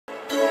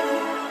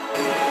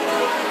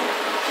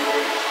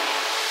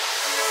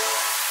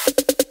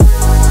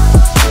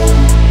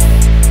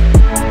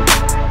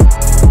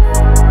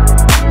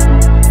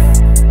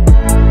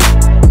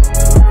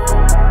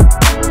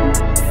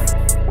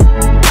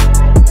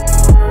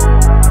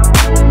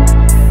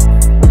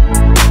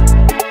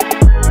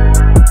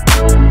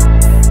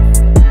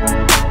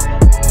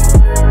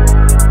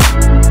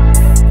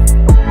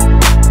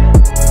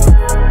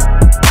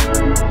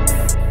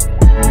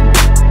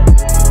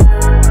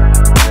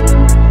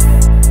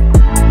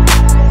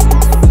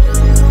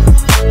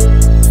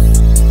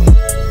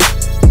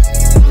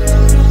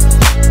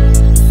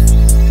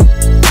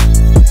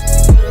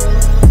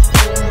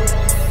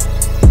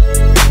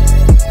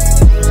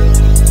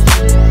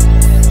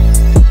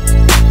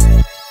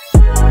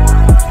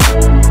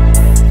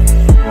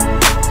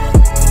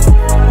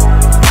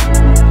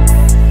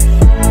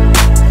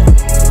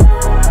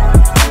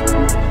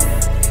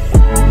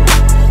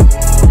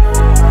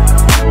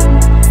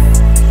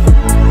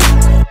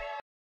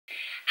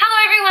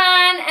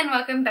and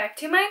welcome back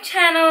to my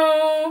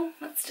channel.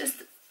 Let's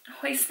just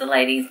hoist the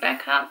ladies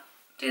back up.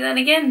 Do that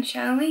again,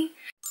 shall we?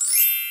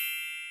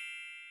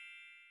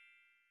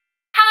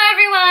 Hello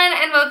everyone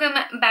and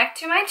welcome back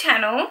to my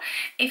channel.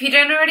 If you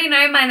don't already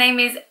know, my name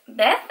is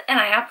Beth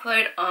and I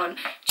upload on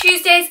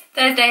Tuesdays,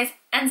 Thursdays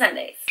and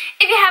Sundays.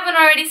 If you haven't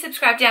already,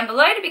 subscribe down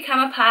below to become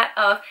a part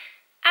of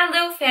our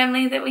little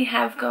family that we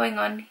have going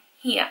on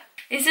here.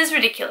 This is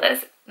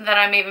ridiculous that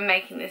I'm even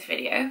making this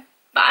video,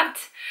 but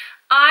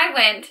I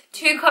went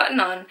to Cotton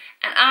On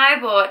and I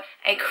bought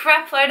a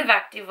crap load of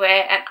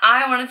activewear and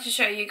I wanted to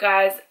show you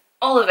guys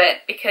all of it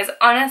because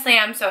honestly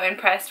I'm so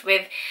impressed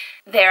with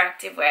their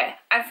activewear.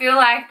 I feel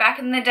like back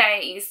in the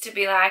day it used to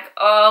be like,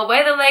 oh,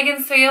 wear the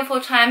leggings 3 or 4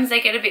 times, they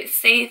get a bit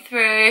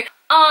see-through.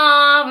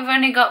 Oh, we've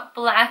only got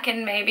black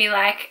and maybe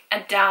like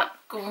a dark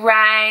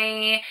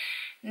grey.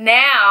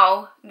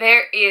 Now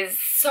there is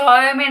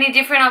so many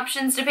different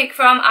options to pick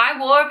from. I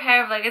wore a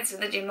pair of leggings to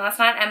the gym last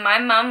night and my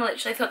mum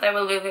literally thought they were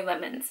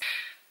Lululemons.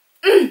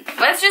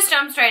 Let's just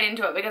jump straight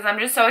into it because I'm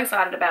just so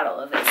excited about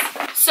all of this.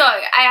 So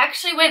I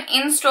actually went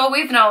in store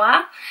with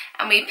Noah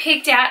and we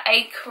picked out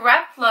a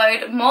crap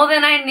load, more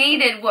than I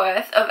needed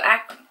worth of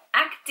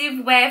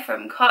activewear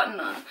from Cotton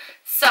On.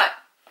 So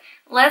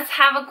let's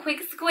have a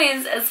quick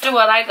squiz as to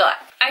what I got.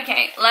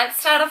 Okay,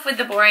 let's start off with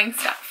the boring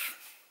stuff.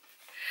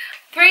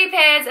 3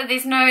 pairs of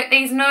these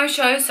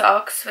no-show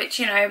socks, which,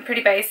 you know,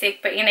 pretty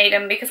basic, but you need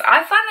them because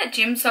I find that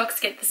gym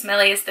socks get the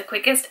smelliest the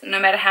quickest. No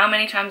matter how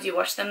many times you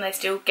wash them, they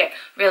still get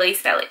really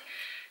smelly.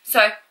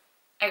 So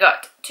I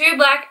got 2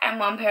 black and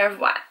 1 pair of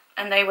white,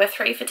 and they were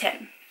 3 for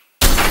 $10.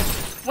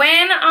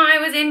 When I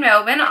was in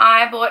Melbourne,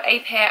 I bought a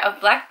pair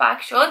of black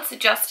bike shorts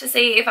just to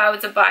see if I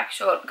was a bike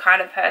short kind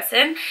of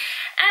person.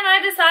 And I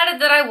decided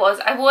that I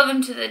was. I wore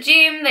them to the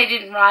gym. They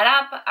didn't ride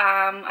up.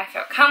 I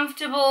felt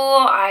comfortable.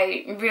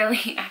 I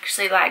really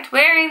actually liked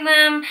wearing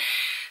them.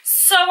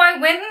 So I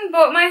went and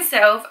bought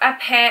myself a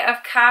pair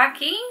of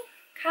khaki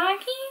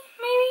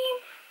maybe?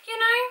 You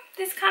know,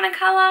 this kind of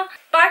colour.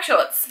 Bike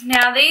shorts.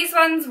 Now these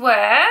ones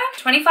were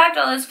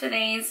 $25 for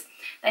these.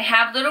 They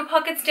have little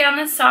pockets down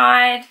the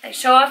side. They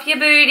show off your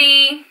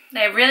booty.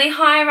 They're really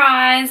high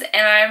rise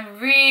and I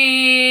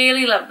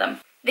really love them.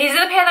 These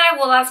are the pair that I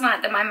wore last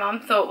night that my mum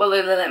thought were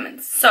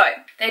Lululemons. So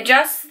they're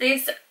just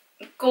this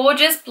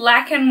gorgeous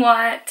black and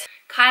white,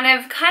 kind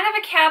of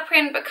a cow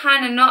print but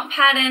kind of not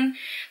pattern.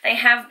 They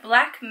have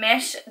black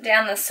mesh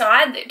down the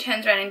side that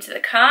turns around into the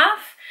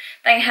calf.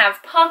 They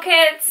have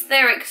pockets.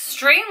 They're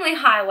extremely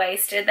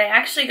high-waisted. They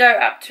actually go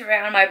up to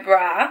around my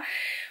bra,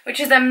 which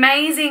is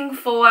amazing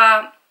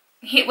for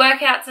HIIT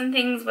workouts and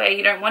things where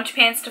you don't want your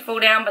pants to fall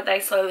down but they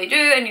slowly do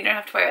and you don't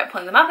have to worry about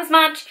pulling them up as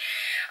much.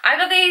 I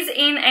got these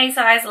in a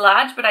size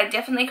large but I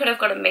definitely could have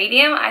got a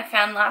medium. I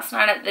found last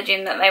night at the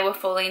gym that they were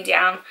falling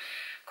down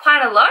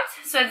quite a lot.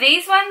 So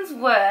these ones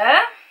were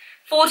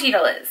 $40.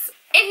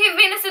 If you've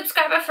been a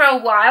subscriber for a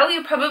while,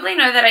 you probably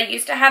know that I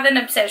used to have an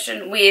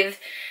obsession with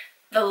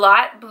the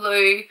light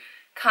blue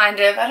kind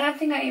of, I don't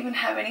think I even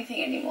have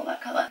anything anymore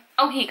that colour.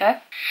 Oh, here you go.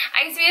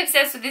 I used to be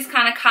obsessed with this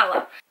kind of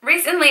colour.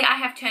 Recently I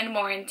have turned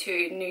more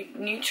into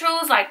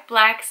neutrals like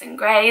blacks and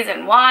greys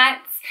and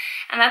whites,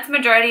 and that's the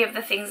majority of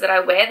the things that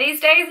I wear these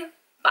days,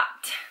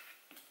 but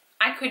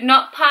I could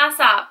not pass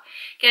up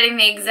getting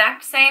the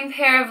exact same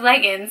pair of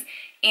leggings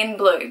in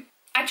blue.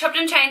 I chopped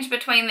and changed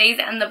between these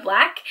and the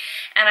black,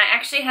 and I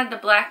actually had the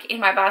black in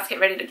my basket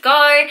ready to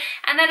go,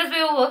 and then as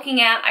we were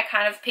walking out I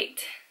kind of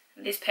picked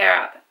this pair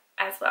up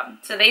as well.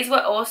 So these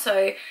were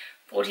also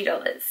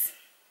 $40.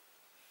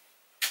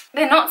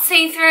 They're not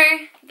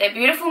see-through, they're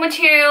beautiful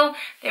material,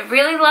 they're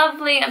really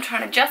lovely. I'm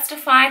trying to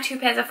justify 2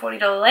 pairs of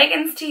 $40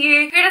 leggings to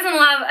you. Who doesn't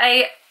love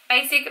a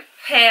basic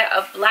pair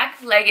of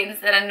black leggings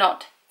that are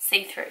not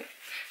see-through?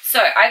 So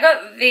I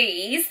got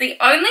these. The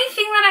only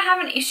thing that I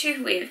have an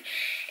issue with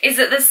is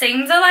that the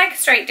seams are like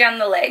straight down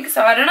the leg.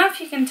 So I don't know if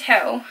you can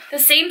tell. The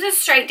seams are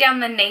straight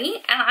down the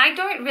knee and I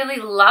don't really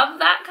love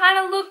that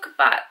kind of look,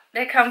 but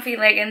they're comfy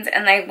leggings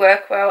and they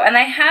work well. And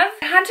they have,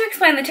 hard to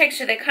explain the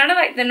texture, they're kind of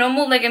like the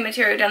normal legging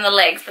material down the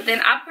legs, but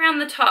then up around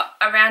the top,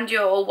 around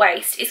your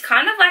waist, is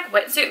kind of like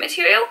wetsuit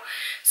material.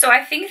 So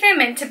I think they're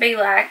meant to be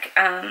like,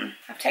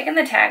 I've taken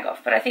the tag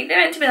off, but I think they're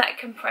meant to be like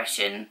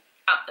compression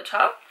up the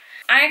top.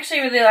 I actually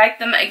really like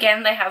them.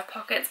 Again, they have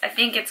pockets. I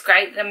think it's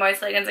great that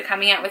most leggings are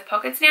coming out with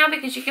pockets now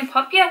because you can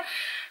pop your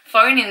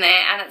phone in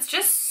there and it's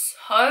just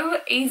so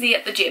easy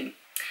at the gym.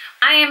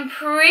 I am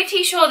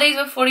pretty sure these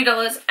were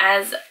 $40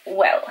 as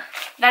well.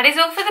 That is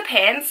all for the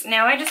pants.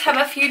 Now I just have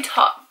a few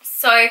tops.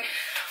 So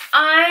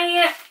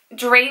I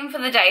dream for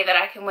the day that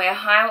I can wear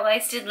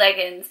high-waisted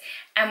leggings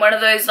and one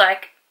of those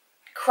like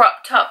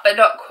crop top but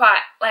not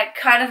quite, like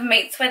kind of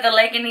meets where the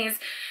legging is,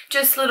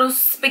 just little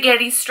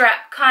spaghetti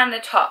strap kind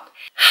of top.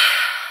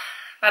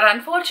 But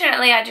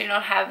unfortunately I do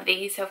not have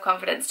the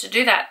self-confidence to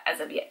do that as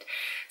of yet.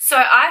 So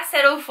I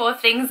settle for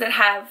things that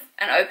have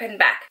an open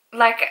back.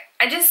 Like,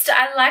 I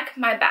like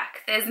my back.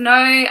 I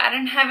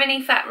don't have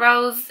any fat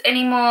rolls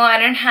anymore.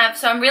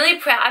 So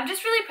I'm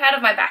just really proud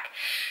of my back.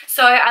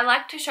 So I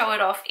like to show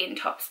it off in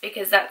tops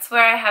because that's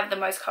where I have the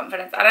most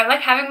confidence. I don't like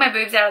having my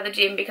boobs out of the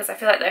gym because I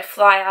feel like they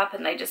fly up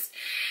and they just...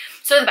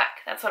 So the back,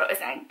 that's what it was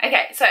saying.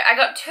 Okay, so I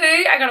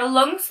got a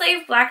long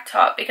sleeve black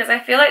top because I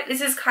feel like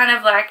this is kind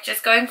of like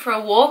just going for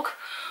a walk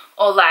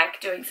or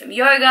like doing some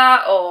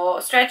yoga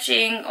or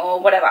stretching or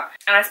whatever.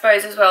 And I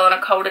suppose as well on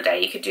a colder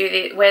day you could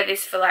wear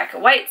this for like a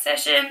weight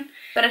session.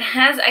 But it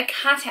has a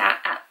cutout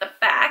at the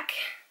back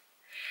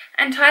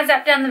and ties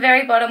up down the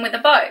very bottom with a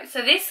bow.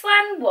 So this was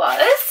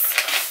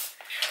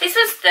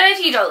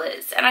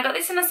 $30 and I got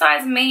this in a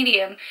size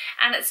medium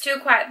and it's still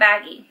quite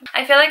baggy.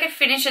 I feel like it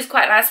finishes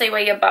quite nicely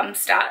where your bum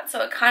starts,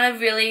 so it kind of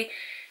really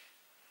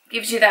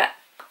gives you that,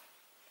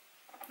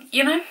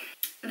 you know.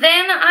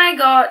 Then I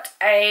got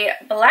a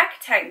black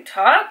tank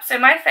top. So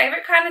my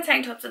favourite kind of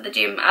tank tops at the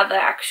gym are the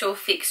actual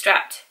thick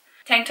strapped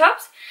tank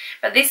tops.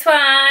 But this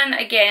one,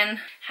 again,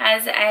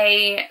 has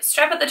a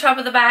strap at the top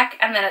of the back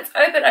and then it's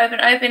open,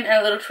 open, open and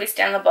a little twist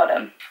down the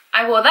bottom.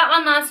 I wore that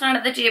one last night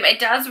at the gym. It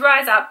does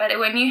rise up, but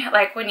when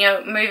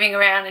you're moving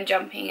around and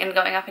jumping and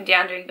going up and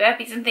down doing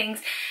burpees and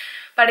things.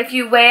 But if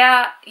you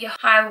wear your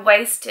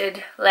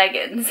high-waisted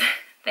leggings,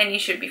 then you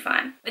should be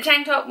fine. The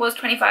tank top was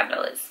 $25.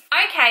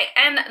 Okay,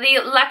 and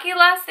the lucky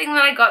last thing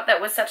that I got that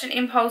was such an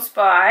impulse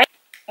buy.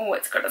 Oh,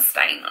 it's got a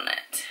stain on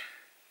it.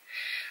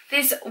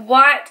 This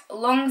white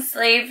long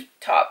sleeve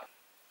top.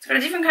 It's got a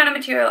different kind of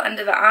material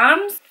under the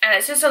arms and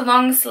it's just a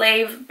long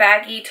sleeve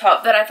baggy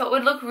top that I thought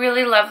would look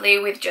really lovely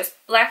with just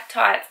black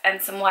tights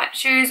and some white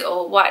shoes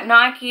or white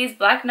Nikes,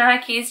 black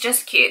Nikes,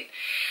 just cute.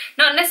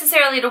 Not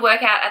necessarily to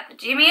work out at the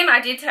gym in.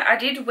 I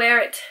did wear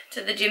it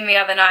to the gym the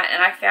other night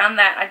and I found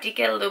that I did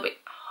get a little bit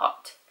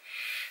hot.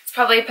 It's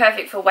probably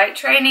perfect for weight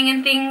training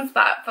and things,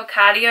 but for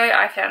cardio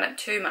I found it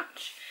too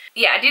much.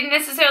 Yeah, I didn't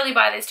necessarily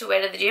buy this to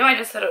wear to the gym. I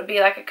just thought it would be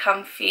like a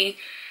comfy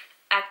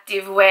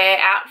activewear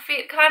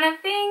outfit kind of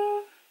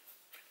thing.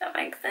 That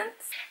makes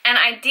sense. And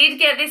I did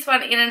get this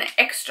one in an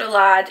extra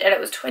large and it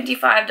was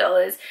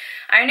 $25.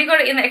 I only got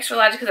it in the extra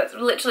large because that's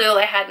literally all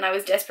I had and I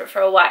was desperate for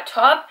a white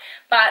top.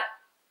 But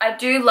I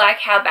do like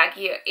how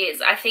baggy it is.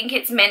 I think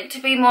it's meant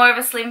to be more of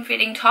a slim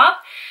fitting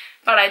top,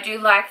 but I do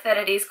like that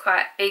it is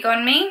quite big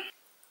on me.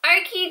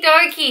 Okie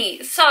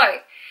dokie. So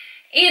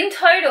in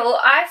total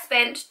I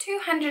spent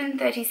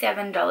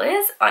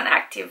 $237 on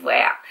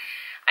activewear.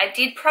 I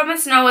did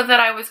promise Noah that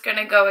I was going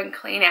to go and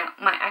clean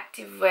out my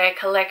activewear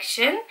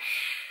collection.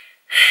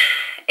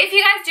 If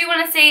you guys do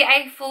want to see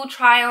a full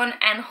try on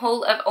and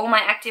haul of all my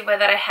activewear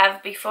that I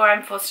have before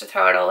I'm forced to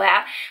throw it all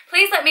out,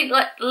 please let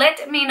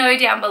me know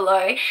down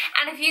below.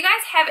 And if you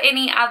guys have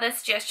any other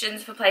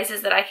suggestions for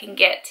places that I can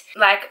get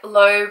like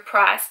low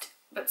priced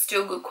but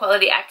still good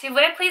quality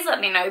activewear, please let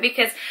me know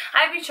because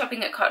I've been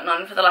shopping at Cotton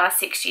On for the last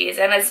 6 years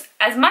and as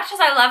much as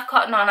I love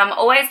Cotton On, I'm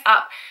always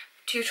up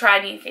to try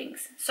new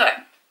things. So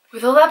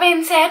with all that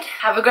being said,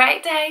 have a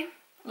great day,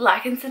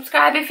 like and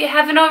subscribe if you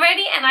haven't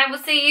already, and I will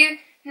see you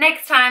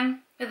next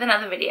time with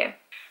another video.